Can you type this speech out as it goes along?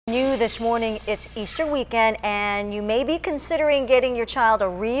this morning. It's Easter weekend and you may be considering getting your child a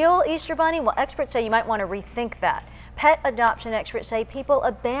real Easter bunny. Well, experts say you might want to rethink that. Pet adoption experts say people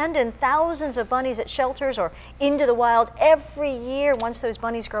abandon thousands of bunnies at shelters or into the wild every year once those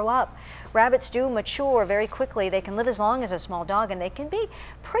bunnies grow up. Rabbits do mature very quickly. They can live as long as a small dog and they can be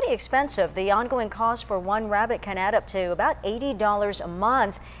pretty expensive. The ongoing cost for one rabbit can add up to about $80 a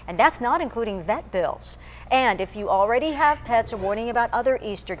month, and that's not including vet bills. And if you already have pets, a warning about other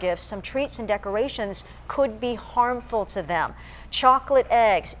Easter gifts. Some treats and decorations could be harmful to them. Chocolate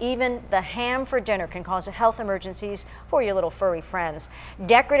eggs, even the ham for dinner can cause health emergencies for your little furry friends.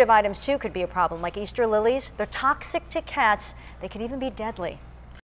 Decorative items too could be a problem, like Easter lilies. They're toxic to cats. They could even be deadly.